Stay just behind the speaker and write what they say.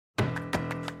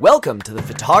Welcome to the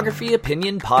Photography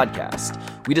Opinion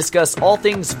Podcast. We discuss all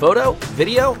things photo,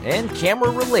 video, and camera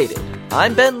related.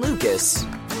 I'm Ben Lucas.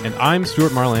 And I'm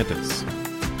Stuart Marlantis.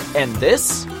 And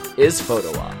this is Photo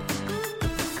Op.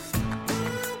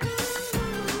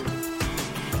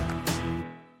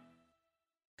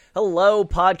 Hello,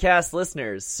 podcast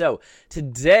listeners. So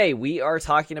today we are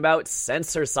talking about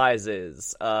sensor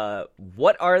sizes.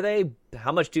 What are they?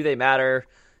 How much do they matter?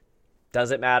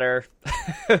 Does it matter?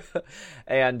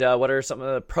 And what are some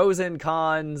of the pros and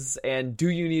cons? And do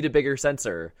you need a bigger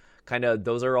sensor?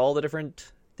 Those are all the different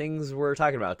things we're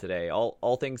talking about today.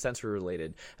 All things sensor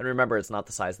related. And remember, it's not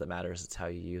the size that matters. It's how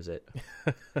you use it.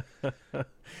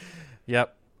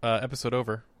 Yep. Episode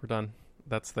over. We're done.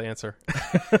 That's the answer.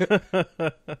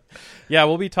 Yeah,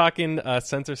 we'll be talking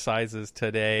sensor sizes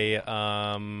today.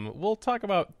 We'll talk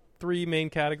about three main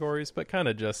categories, but kind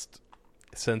of just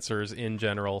sensors in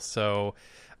general. So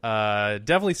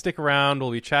definitely stick around.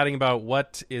 We'll be chatting about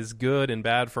what is good and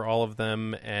bad for all of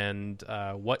them and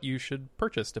what you should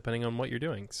purchase depending on what you're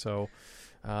doing. So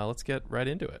let's get right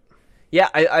into it. Yeah,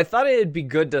 I thought it'd be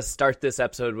good to start this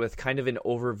episode with kind of an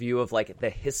overview of like the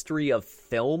history of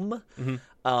film. Mm-hmm.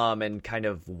 And kind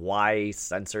of why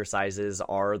sensor sizes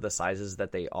are the sizes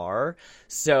that they are.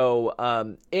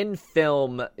 So in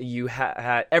film, you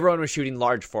had everyone was shooting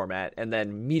large format, and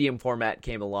then medium format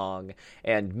came along,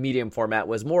 and medium format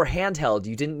was more handheld.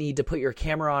 You didn't need to put your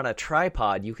camera on a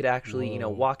tripod. You could actually,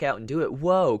 walk out and do it.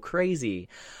 Whoa, crazy.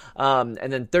 And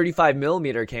then 35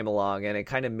 millimeter came along, and it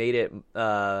kind of made it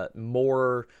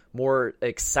more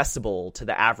accessible to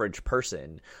the average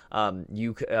person.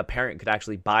 A parent could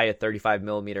actually buy a 35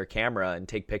 millimeter camera and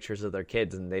take pictures of their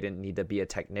kids, and they didn't need to be a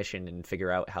technician and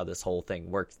figure out how this whole thing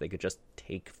works. They could just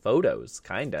take photos,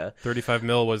 kinda. 35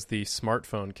 mil was the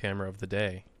smartphone camera of the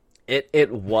day.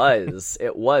 It was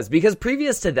because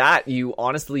previous to that, you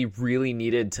honestly really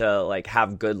needed to like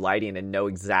have good lighting and know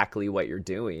exactly what you're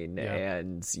doing,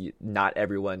 and not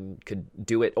everyone could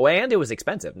do it. Oh, and it was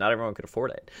expensive. Not everyone could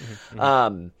afford it.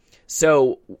 Mm-hmm.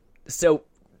 So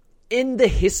in the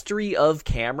history of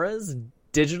cameras,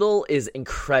 digital is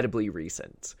incredibly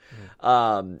recent.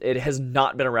 Mm-hmm. It has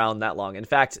not been around that long. In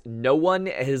fact, no one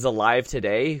is alive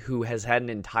today who has had an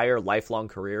entire lifelong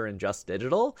career in just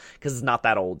digital because it's not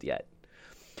that old yet.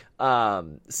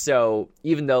 So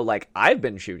even though like I've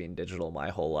been shooting digital my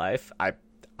whole life,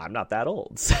 I'm not that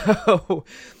old. So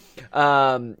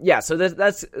so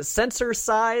that's sensor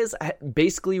size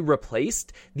basically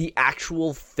replaced the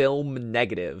actual film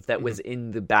negative that was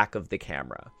in the back of the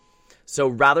camera. So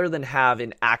rather than have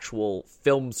an actual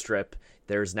film strip,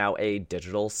 there's now a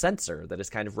digital sensor that is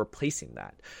kind of replacing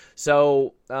that.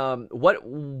 So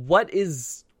what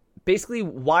is basically,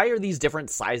 why are these different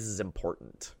sizes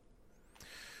important?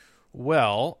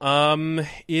 Well,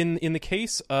 in the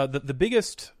case, the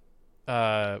biggest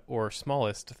or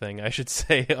smallest thing I should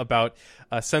say about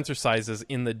sensor sizes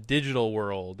in the digital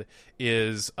world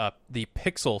is the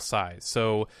pixel size.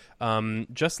 So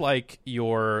just like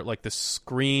the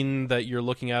screen that you're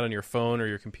looking at on your phone or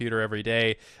your computer every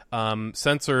day,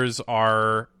 sensors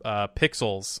are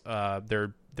pixels.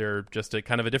 They're just a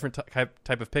kind of a different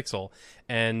type of pixel.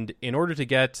 And in order to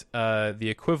get the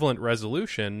equivalent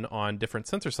resolution on different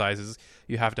sensor sizes,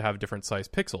 you have to have different size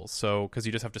pixels. So, because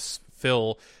you just have to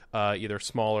fill either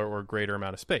smaller or greater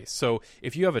amount of space. So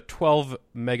if you have a 12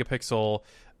 megapixel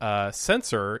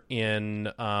sensor in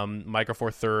Micro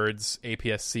Four Thirds,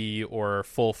 APS-C, or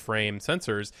full frame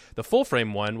sensors, the full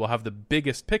frame one will have the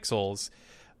biggest pixels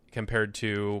compared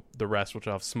to the rest, which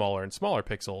will have smaller and smaller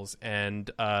pixels.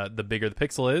 And the bigger the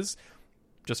pixel is,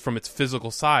 just from its physical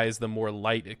size, the more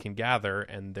light it can gather,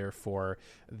 and therefore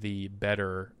the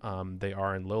better they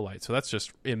are in low light. So that's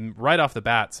just right off the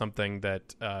bat something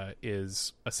that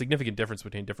is a significant difference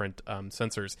between different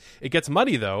sensors. It gets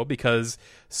muddy though, because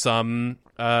some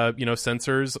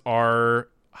sensors are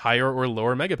higher or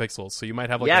lower megapixels. So you might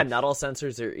have not all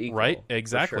sensors are equal. Right,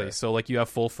 exactly. Sure. So like you have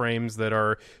full frames that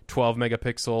are 12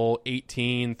 megapixel,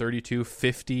 18, 32,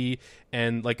 50,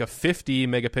 and like a 50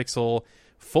 megapixel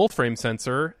full frame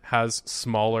sensor has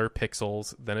smaller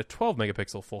pixels than a 12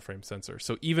 megapixel full frame sensor.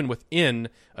 So even within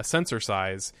a sensor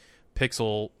size,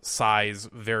 pixel size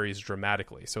varies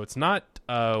dramatically. So it's not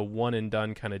a one and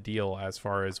done kind of deal as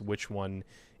far as which one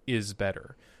is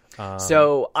better.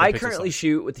 So I currently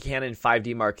shoot with the Canon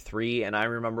 5D Mark III, and I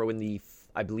remember when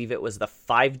I believe it was the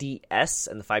 5DS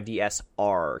and the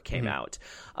 5DS-R came out.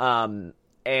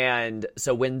 And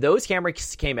so when those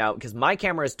cameras came out, because my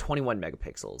camera is 21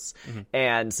 megapixels,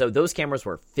 and so those cameras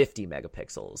were 50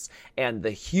 megapixels. And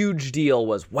the huge deal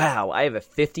was, wow, I have a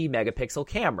 50 megapixel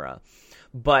camera.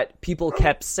 But people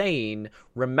kept saying,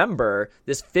 remember,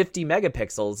 this 50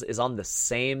 megapixels is on the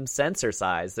same sensor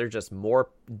size. They're just more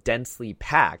densely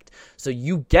packed. So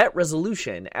you get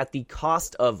resolution at the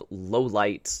cost of low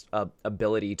light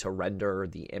ability to render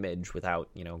the image without,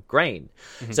 grain.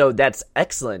 So that's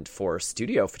excellent for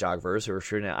studio photographers who are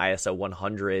shooting at ISO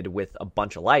 100 with a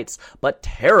bunch of lights, but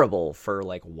terrible for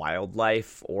like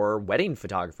wildlife or wedding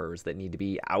photographers that need to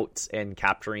be out and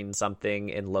capturing something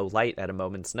in low light at a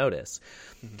moment's notice.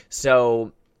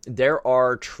 So there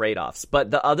are trade-offs.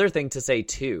 But the other thing to say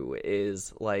too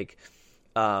is like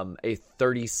a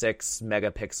 36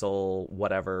 megapixel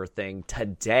whatever thing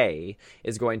today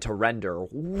is going to render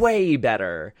way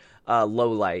better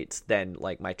low light than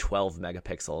like my 12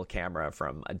 megapixel camera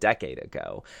from a decade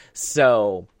ago.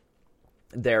 So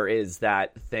there is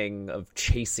that thing of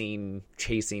chasing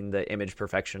the image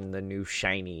perfection, the new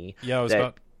shiny. Yeah, I was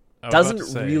doesn't about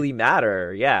to say, really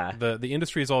matter. Yeah. The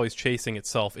industry is always chasing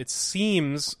itself. It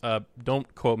seems,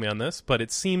 don't quote me on this, but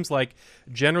it seems like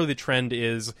generally the trend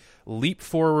is leap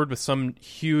forward with some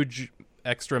huge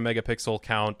extra megapixel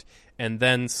count and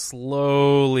then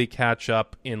slowly catch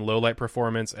up in low light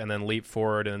performance and then leap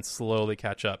forward and slowly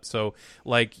catch up. So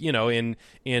like,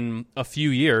 in a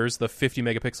few years, the 50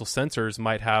 megapixel sensors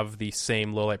might have the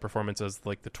same low light performance as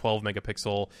like the 12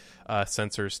 megapixel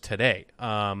sensors today.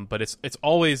 But it's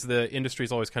always, the industry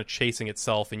is always kind of chasing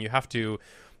itself, and you have to,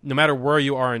 no matter where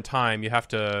you are in time, you have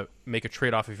to make a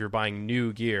trade-off if you're buying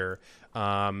new gear.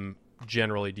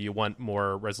 Generally, do you want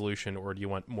more resolution or do you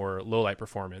want more low light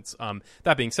performance?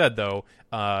 That being said, though,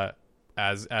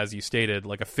 as you stated,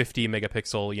 like a 50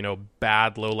 megapixel,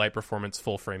 bad low light performance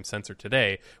full frame sensor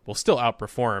today will still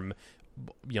outperform,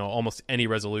 almost any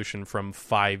resolution from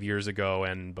 5 years ago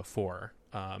and before,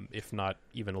 if not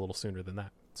even a little sooner than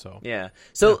that. So yeah.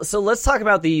 So let's talk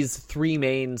about these three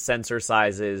main sensor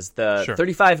sizes: the Sure.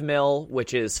 35 mil,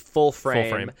 which is full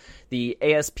frame, the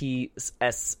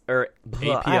ASPS or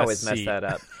I always mess that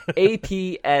up.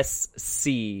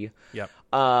 APS-C. Yep.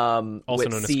 Also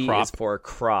known as C crop. is for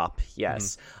crop.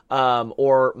 Yes.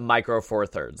 Or micro four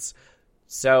thirds.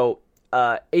 So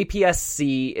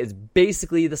APS-C is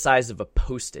basically the size of a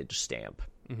postage stamp,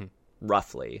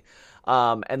 roughly.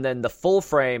 And then the full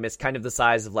frame is kind of the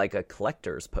size of like a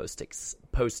collector's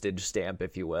postage stamp,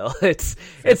 if you will. It's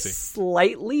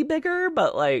slightly bigger,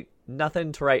 but like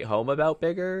nothing to write home about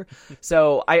bigger.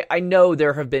 So I know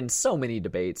there have been so many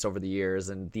debates over the years,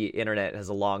 and the internet has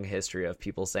a long history of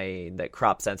people saying that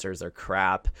crop sensors are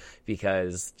crap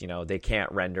because, they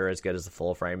can't render as good as the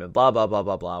full frame and blah, blah, blah,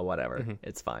 blah, blah, whatever.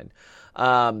 It's fine.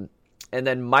 And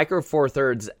then micro four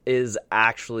thirds is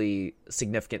actually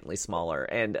significantly smaller.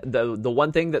 And the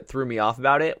one thing that threw me off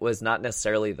about it was not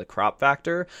necessarily the crop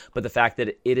factor, but the fact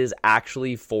that it is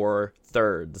actually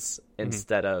 4/3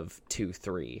 instead of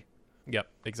 2/3. Yep,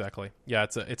 exactly. Yeah,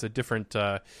 it's a different.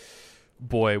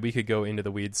 Boy, we could go into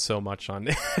the weeds so much on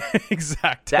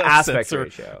exact the aspect sensor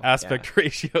ratio,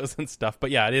 ratios and stuff.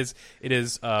 But yeah, it is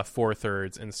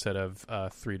 4/3 instead of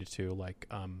 3:2, like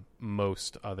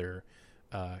most other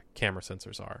camera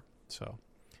sensors are. So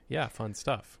yeah, fun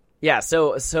stuff. Yeah,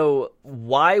 so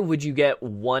why would you get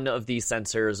one of these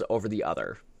sensors over the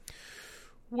other?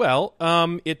 Well,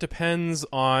 it depends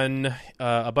on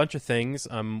a bunch of things.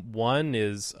 One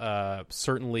is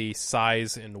certainly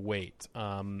size and weight.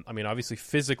 Obviously,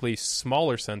 physically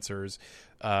smaller sensors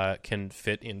can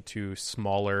fit into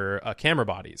smaller camera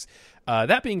bodies.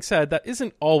 That being said, that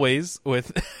isn't always,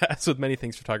 as with many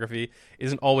things photography,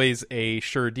 isn't always a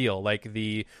sure deal. Like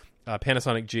the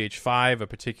Panasonic GH5, a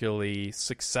particularly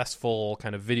successful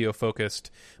kind of video-focused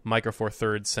micro four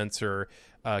thirds sensor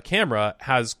camera,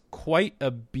 has quite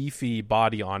a beefy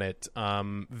body on it,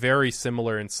 very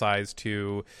similar in size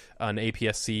to an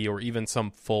APS-C or even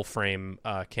some full-frame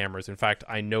cameras. In fact,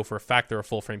 I know for a fact there are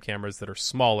full-frame cameras that are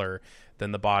smaller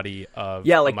than the body of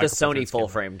like the Sony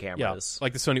full-frame cameras. Yeah,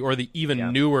 like the Sony, or the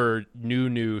even newer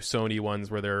new Sony ones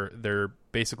where they're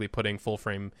basically putting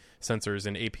full-frame sensors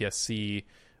in APS-C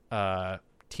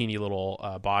teeny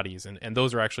little bodies, and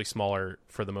those are actually smaller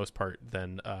for the most part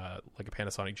than like a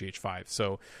Panasonic GH5.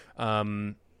 So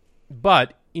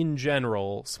but in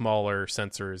general, smaller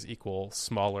sensors equal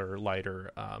smaller,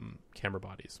 lighter camera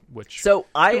bodies, which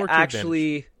I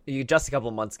actually just a couple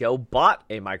of months ago bought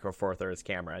a micro four thirds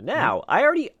camera. Now I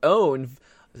already own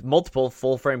multiple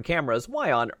full frame cameras.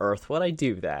 Why on earth would I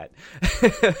do that?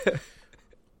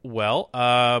 Well,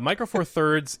 micro four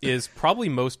thirds is probably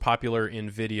most popular in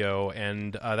video,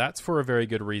 and that's for a very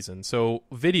good reason. So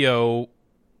video,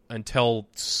 until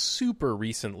super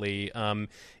recently,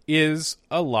 is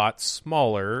a lot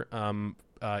smaller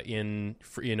in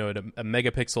a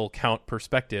megapixel count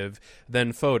perspective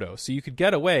than photo. So you could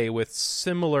get away with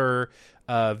similar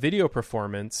video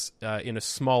performance in a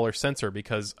smaller sensor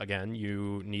because, again,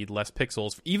 you need less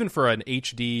pixels, even for an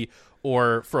HD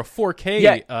or for a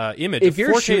 4K image. If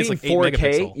you're 4K shooting is like 8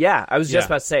 4K, megapixel. I was just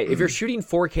about to say, if you're shooting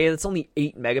 4K, that's only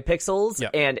 8 megapixels.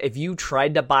 And if you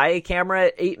tried to buy a camera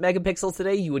at 8 megapixels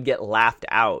today, you would get laughed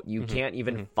out. You can't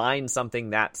even find something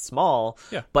that small.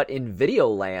 But in video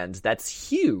land, that's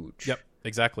huge. Yep,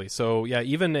 exactly. So yeah,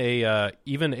 even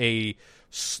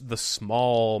the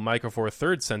small Micro Four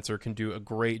Thirds sensor can do a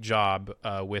great job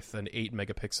with an 8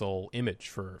 megapixel image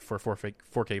for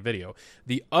 4K video.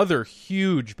 The other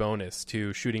huge bonus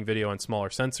to shooting video on smaller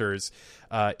sensors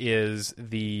is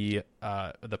the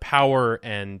power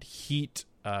and heat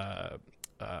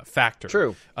factor.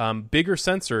 True. Bigger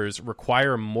sensors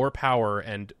require more power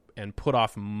and put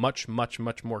off much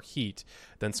more heat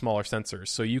than smaller sensors.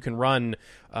 So you can run,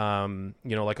 like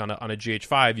on a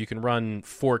GH5, you can run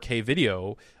 4K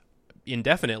video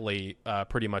indefinitely,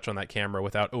 pretty much on that camera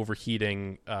without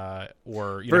overheating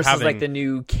or versus having like the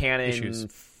new Canon issues.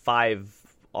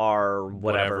 5R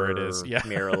whatever it is,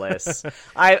 mirrorless.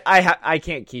 I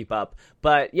can't keep up,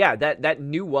 but yeah, that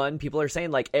new one, people are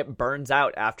saying like it burns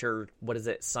out after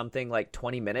something like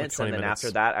 20 minutes, and then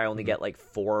after that I only get like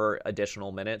 4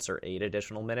 additional minutes or 8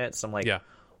 additional minutes. I'm like,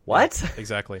 what? Yeah,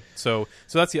 exactly. So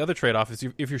that's the other trade-off is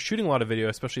if you're shooting a lot of video,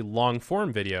 especially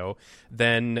long-form video,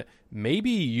 then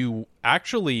maybe you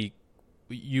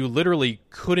literally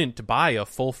couldn't buy a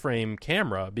full-frame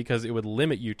camera because it would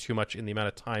limit you too much in the amount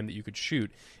of time that you could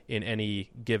shoot in any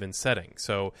given setting.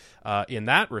 So in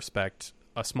that respect,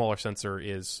 a smaller sensor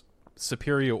is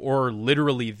superior or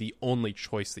literally the only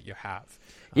choice that you have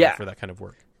for that kind of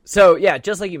work. So, yeah,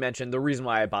 just like you mentioned, the reason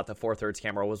why I bought the 4/3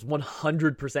 camera was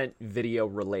 100% video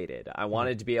related. I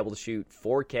wanted to be able to shoot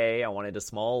 4K. I wanted a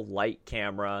small, light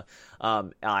camera.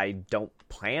 I don't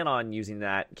plan on using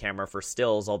that camera for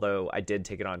stills, although I did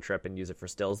take it on a trip and use it for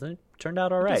stills, and it turned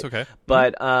out all right. That's okay.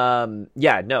 But,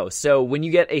 no. So when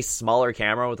you get a smaller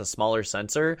camera with a smaller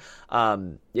sensor,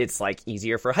 it's like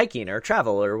easier for hiking or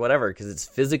travel or whatever because it's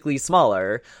physically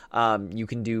smaller. You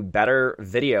can do better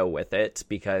video with it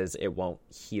because it won't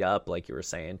heat up like you were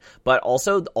saying. But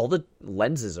also all the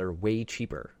lenses are way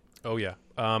cheaper. Oh, yeah.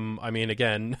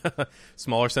 Again,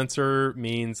 smaller sensor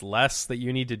means less that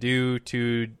you need to do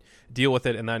to deal with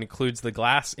it, and that includes the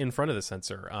glass in front of the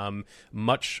sensor.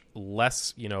 Much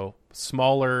less,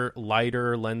 smaller,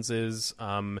 lighter lenses.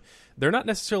 They're not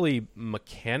necessarily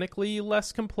mechanically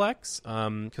less complex,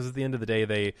 because at the end of the day,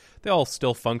 they all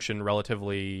still function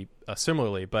relatively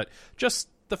similarly, but just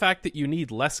the fact that you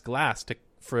need less glass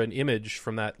for an image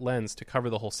from that lens to cover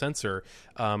the whole sensor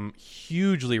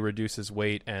hugely reduces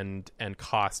weight and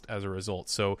cost as a result.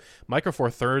 So Micro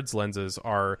Four Thirds lenses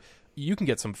you can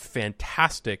get some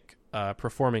fantastic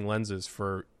performing lenses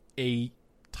for a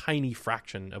tiny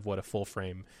fraction of what a full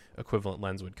frame equivalent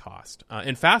lens would cost.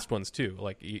 And fast ones too.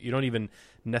 Like you don't even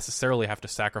necessarily have to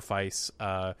sacrifice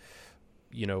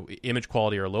image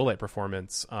quality or low light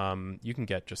performance. You can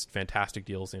get just fantastic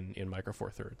deals in Micro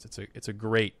Four Thirds. It's a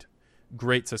great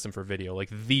system for video, like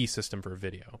the system for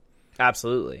video.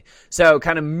 Absolutely. So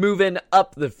kind of moving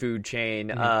up the food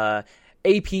chain,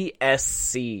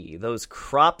 APS-C, those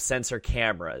crop sensor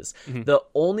cameras. The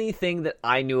only thing that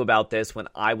I knew about this when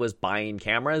I was buying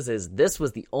cameras is this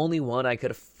was the only one I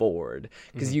could afford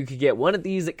because you could get one of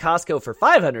these at Costco for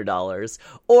 $500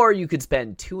 or you could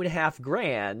spend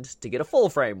 $2,500 to get a full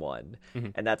frame one.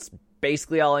 And that's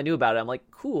basically all I knew about it. I'm like,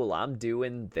 cool, I'm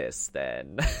doing this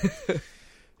then.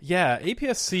 Yeah,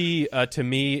 APS-C to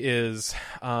me is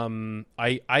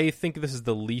I think this is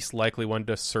the least likely one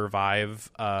to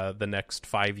survive the next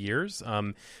 5 years.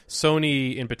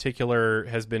 Sony in particular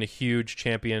has been a huge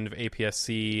champion of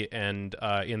APS-C, and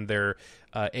in their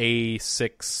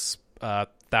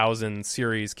A6000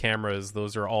 series cameras,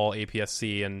 those are all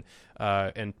APS-C, and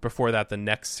before that the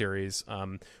next series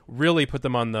really put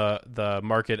them on the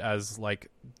market as like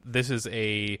this is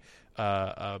a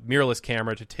mirrorless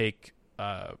camera to take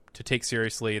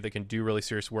seriously, that can do really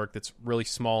serious work, that's really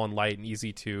small and light and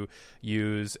easy to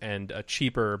use and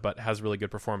cheaper but has really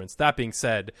good performance. That being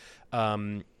said,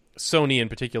 Sony in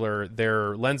particular,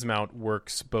 their lens mount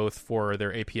works both for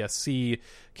their APS-C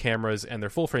cameras and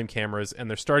their full frame cameras, and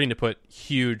they're starting to put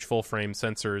huge full frame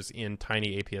sensors in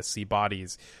tiny APS-C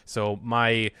bodies. So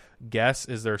my guess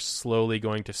is they're slowly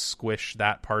going to squish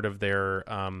that part of their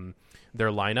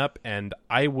lineup, and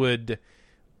I wouldn't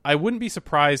be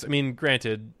surprised. I mean,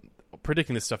 granted,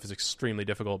 predicting this stuff is extremely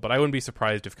difficult, but I wouldn't be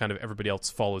surprised if kind of everybody else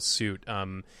follows suit.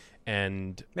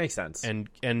 And makes sense. And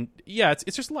yeah,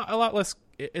 it's just a lot less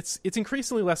it's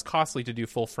increasingly less costly to do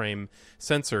full frame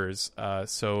sensors.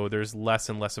 So there's less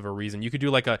and less of a reason. You could do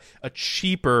like a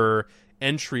cheaper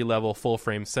entry level full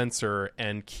frame sensor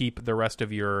and keep the rest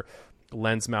of your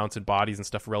lens mounted bodies and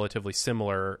stuff relatively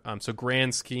similar. So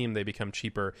grand scheme, they become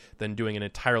cheaper than doing an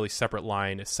entirely separate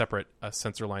line, a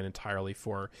sensor line entirely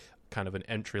for kind of an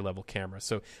entry level camera.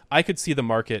 So I could see the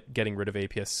market getting rid of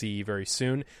APS-C very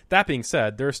soon. That being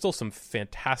said, there are still some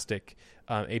fantastic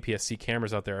APS-C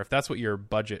cameras out there. If that's what your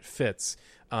budget fits,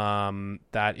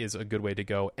 that is a good way to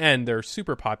go. And they're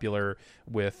super popular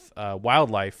with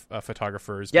wildlife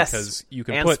photographers, because you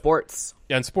can put sports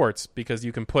because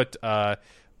you can put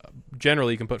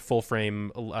generally you can put full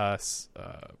frame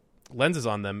lenses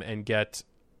on them and get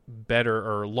better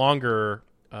or longer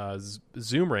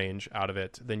zoom range out of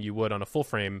it than you would on a full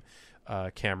frame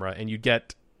camera, and you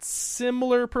get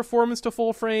similar performance to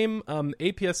full frame.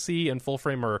 APS-C and full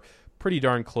frame are pretty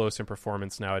darn close in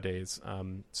performance nowadays,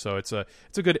 so it's a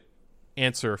good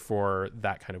answer for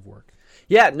that kind of work.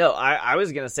 Yeah, no, I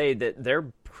was going to say that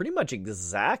they're pretty much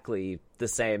exactly the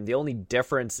same. The only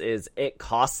difference is it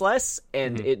costs less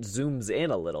and it zooms in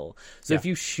a little. So if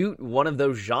you shoot one of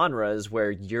those genres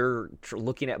where you're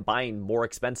looking at buying more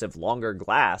expensive, longer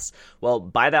glass, well,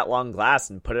 buy that long glass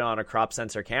and put it on a crop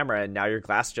sensor camera, and now your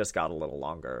glass just got a little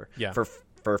longer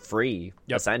for free,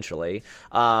 essentially.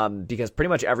 Because pretty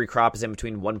much every crop is in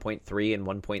between 1.3 and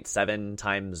 1.7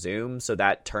 times zoom. So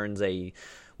that turns a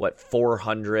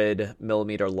 400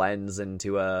 millimeter lens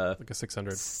into a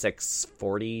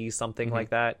 640 something like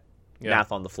that.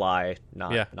 Math on the fly,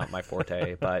 not my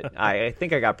forte, but I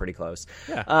think I got pretty close.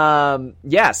 So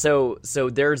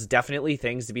there's definitely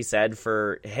things to be said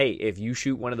for, hey, if you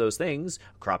shoot one of those things,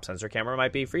 a crop sensor camera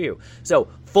might be for you. So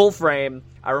full frame,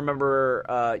 I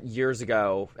remember years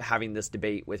ago having this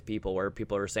debate with people where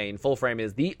people are saying full frame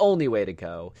is the only way to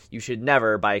go. You should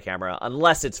never buy a camera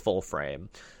unless it's full frame.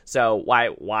 So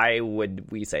why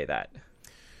would we say that?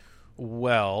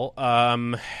 Well,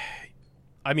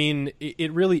 I mean,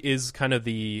 it really is kind of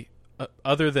the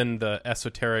other than the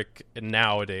esoteric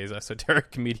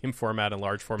medium format and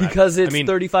large format, because it's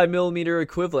 35 millimeter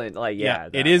equivalent. Like,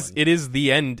 it is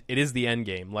the end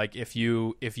game. Like, if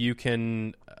you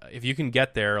can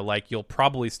get there, like, you'll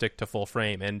probably stick to full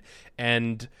frame,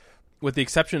 and with the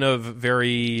exception of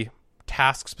very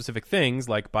task specific things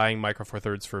like buying Micro Four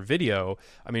Thirds for video,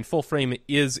 I mean, full frame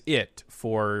is it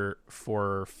for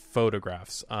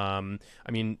photographs. I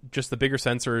mean, just the bigger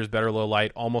sensors, better low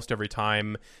light almost every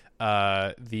time.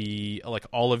 All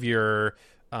of your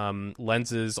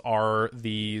lenses are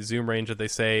the zoom range that they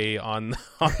say on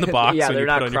the box when you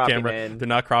put on your camera. They're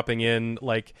not cropping in.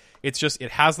 Like, it's just,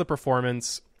 it has the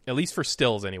performance, at least for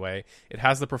stills anyway. It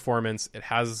has the performance. It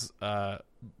has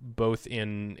both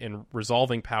in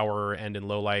resolving power and in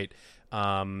low light.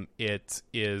 It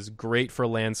is great for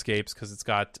landscapes because it's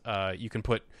got you can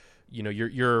put,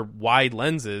 your wide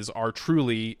lenses are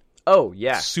truly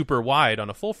super wide on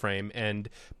a full frame, and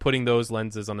putting those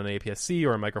lenses on an APS-C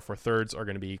or a Micro Four Thirds are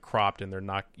going to be cropped,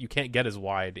 and you can't get as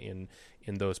wide in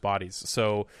those bodies.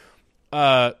 So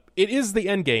it is the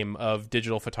end game of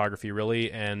digital photography,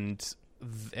 really, and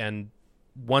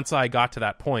once I got to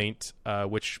that point,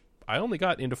 which I only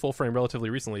got into full frame relatively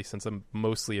recently since I'm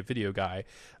mostly a video guy,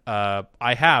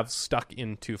 I have stuck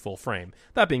into full frame.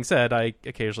 That being said, I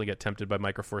occasionally get tempted by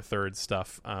Micro Four Thirds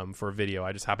stuff for video.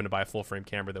 I just happened to buy a full frame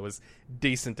camera that was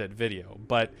decent at video.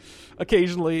 But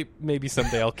occasionally, maybe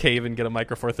someday I'll cave and get a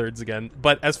Micro Four Thirds again.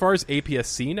 But as far as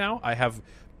APS-C now, I have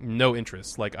no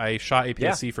interest. Like, I shot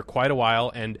APS-C for quite a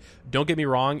while, and don't get me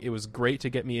wrong, it was great to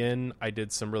get me in. I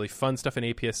did some really fun stuff in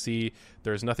APS-C.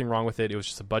 There's nothing wrong with it. It was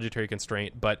just a budgetary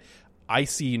constraint, but I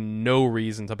see no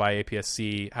reason to buy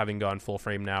APS-C having gone full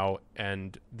frame now,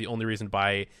 and the only reason to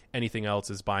buy anything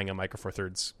else is buying a Micro Four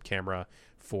Thirds camera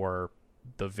for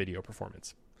the video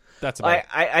performance. That's about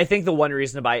I think the one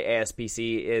reason to buy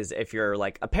ASPC is if you're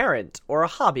like a parent or a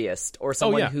hobbyist or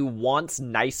someone who wants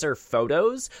nicer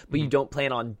photos, but you don't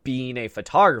plan on being a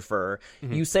photographer.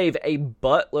 You save a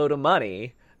buttload of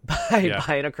money by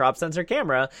buying a crop sensor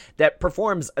camera that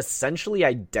performs essentially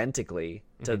identically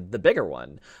to the bigger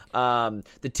one.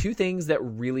 The two things that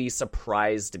really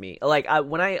surprised me, like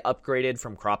when I upgraded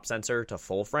from crop sensor to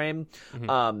full frame,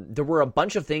 there were a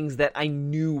bunch of things that I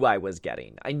knew I was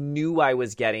getting. I knew I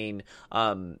was getting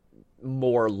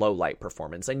more low light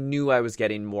performance. I knew I was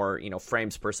getting more,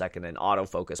 frames per second and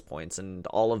autofocus points and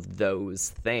all of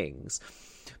those things.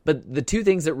 But the two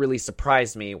things that really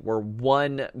surprised me were,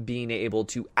 one, being able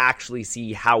to actually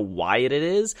see how wide it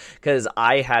is, because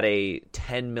I had a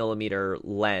 10 millimeter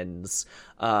lens,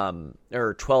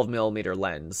 or 12 millimeter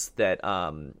lens that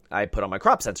I put on my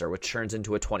crop sensor, which turns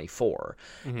into a 24.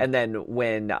 Mm-hmm. And then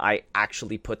when I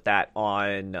actually put that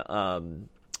on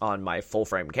my full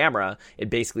frame camera, it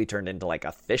basically turned into like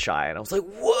a fisheye, and I was like,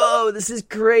 whoa, this is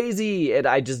crazy. And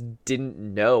I just didn't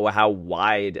know how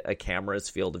wide a camera's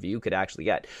field of view could actually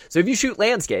get. So if you shoot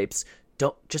landscapes,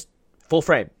 don't just full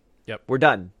frame. Yep. We're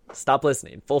done. Stop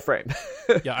listening. Full frame.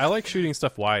 Yeah, I like shooting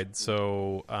stuff wide,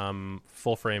 so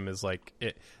full frame is like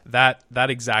it, that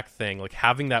exact thing. Like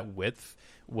having that width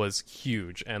was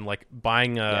huge, and like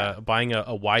buying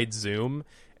a wide zoom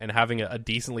and having a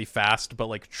decently fast but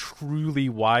like truly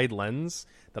wide lens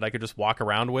that I could just walk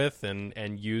around with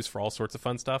and use for all sorts of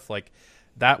fun stuff, like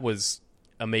that was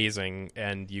amazing.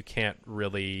 And you can't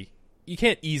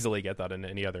easily get that in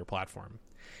any other platform.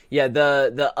 Yeah,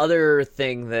 the other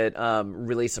thing that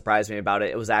really surprised me about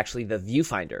it was actually the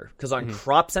viewfinder. Because on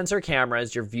crop sensor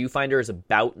cameras, your viewfinder is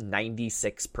about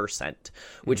 96%,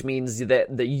 which means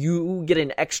that you get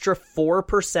an extra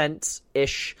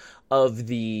 4%-ish of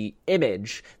the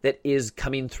image that is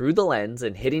coming through the lens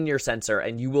and hitting your sensor,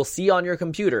 and you will see on your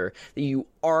computer that you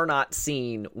are not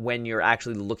seeing when you're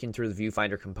actually looking through the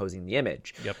viewfinder composing the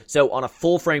image. Yep. So on a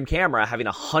full frame camera, having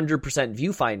 100%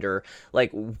 viewfinder,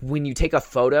 like when you take a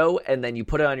photo and then you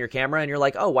put it on your camera and you're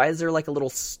like, oh, why is there like a little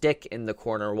stick in the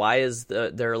corner? Why is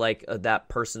there like that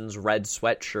person's red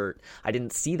sweatshirt? I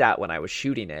didn't see that when I was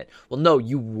shooting it. Well, no,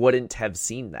 you wouldn't have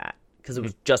seen that, because it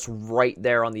was just right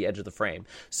there on the edge of the frame.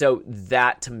 So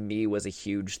that to me was a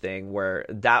huge thing, where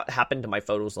that happened to my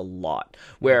photos a lot,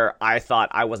 where I thought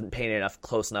I wasn't paying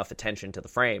close enough attention to the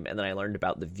frame. And then I learned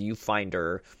about the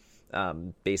viewfinder.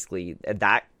 Basically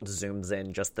that zooms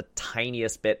in just the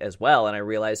tiniest bit as well. And I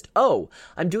realized, oh,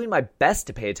 I'm doing my best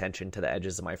to pay attention to the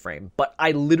edges of my frame, but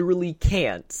I literally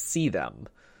can't see them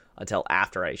until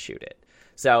after I shoot it.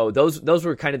 So those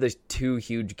were kind of the two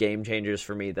huge game changers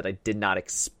for me that I did not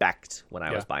expect when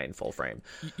I was buying full frame.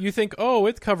 You think, oh,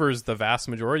 it covers the vast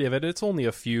majority of it. It's only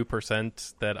a few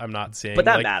percent that I'm not seeing. But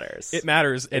that matters. It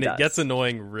matters, and it gets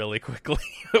annoying really quickly.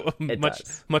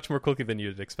 much more quickly than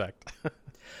you'd expect.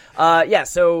 Yeah.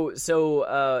 So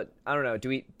I don't know.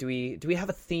 Do we have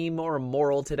a theme or a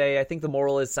moral today? I think the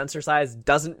moral is sensor size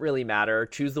doesn't really matter.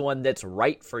 Choose the one that's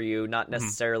right for you, not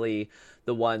necessarily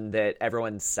the one that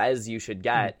everyone says you should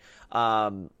get.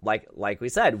 Like we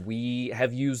said, we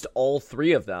have used all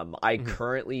three of them. I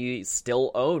currently still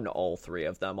own all three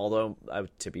of them, although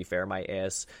to be fair, my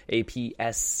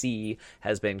APS-C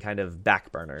has been kind of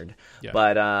backburnered. Yeah.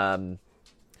 But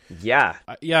yeah,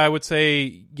 I would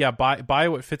say, buy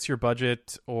what fits your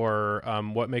budget, or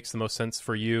what makes the most sense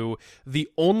for you. The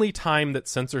only time that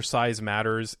sensor size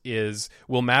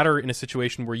will matter in a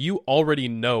situation where you already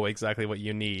know exactly what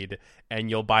you need, and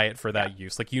you'll buy it for that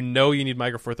use. Like, you need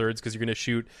Micro Four Thirds because you're going to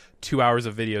shoot 2 hours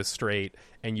of video straight,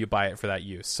 and you buy it for that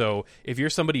use. So if you're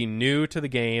somebody new to the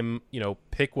game,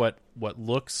 pick what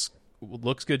looks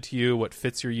good to you, what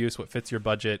fits your use, what fits your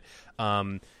budget.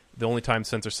 The only time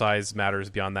sensor size matters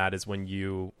beyond that is when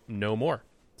you know more.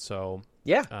 So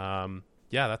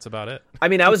that's about it. I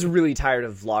mean, I was really tired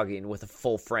of vlogging with a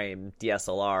full frame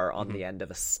DSLR on the end of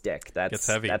a stick. That's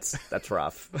heavy. That's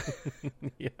rough.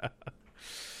 Yeah.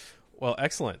 Well,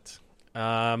 excellent.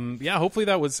 Hopefully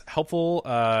that was helpful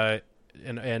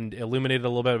and illuminated a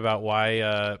little bit about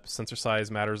why sensor size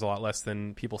matters a lot less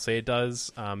than people say it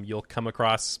does. You'll come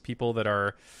across people that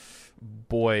are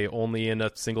only in a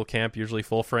single camp, usually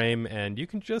full frame, and you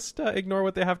can just ignore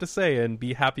what they have to say and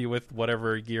be happy with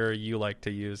whatever gear you like to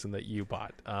use and that you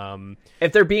bought.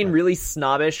 If they're being really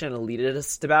snobbish and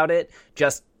elitist about it,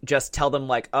 just tell them,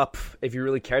 like, if you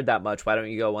really cared that much, why don't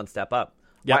you go one step up?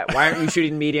 Yep. Why aren't you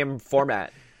shooting medium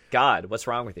format? God, what's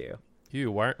wrong with you?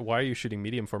 Why are you shooting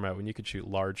medium format when you could shoot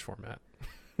large format?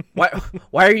 Why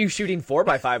are you shooting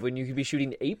 4x5 when you could be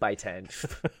shooting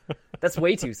 8x10? That's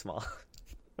way too small.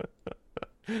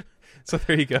 So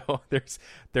there you go.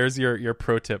 There's your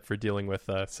pro tip for dealing with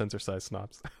sensor size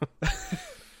snobs.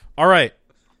 All right.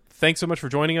 Thanks so much for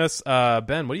joining us.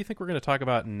 Ben, what do you think we're going to talk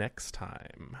about next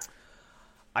time?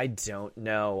 I don't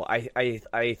know.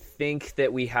 I think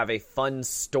that we have a fun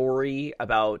story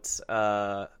about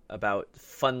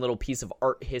fun little piece of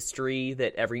art history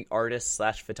that every artist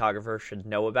 / photographer should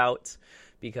know about,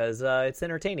 because it's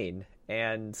entertaining,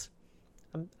 and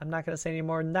I'm not going to say any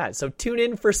more than that. So tune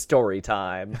in for story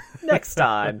time next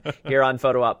time here on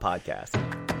Photo Op Podcast.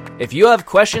 If you have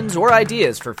questions or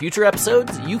ideas for future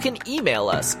episodes, you can email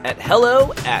us at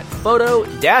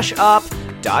hello@photo-op.com.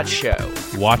 Show.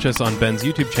 Watch us on Ben's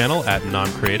YouTube channel at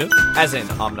NomCreative. As in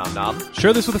Om Nom Nom.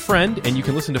 Share this with a friend, and you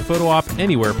can listen to Photo Op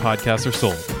anywhere podcasts are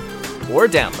sold. Or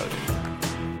download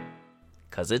it.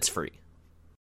 'Cause it's free.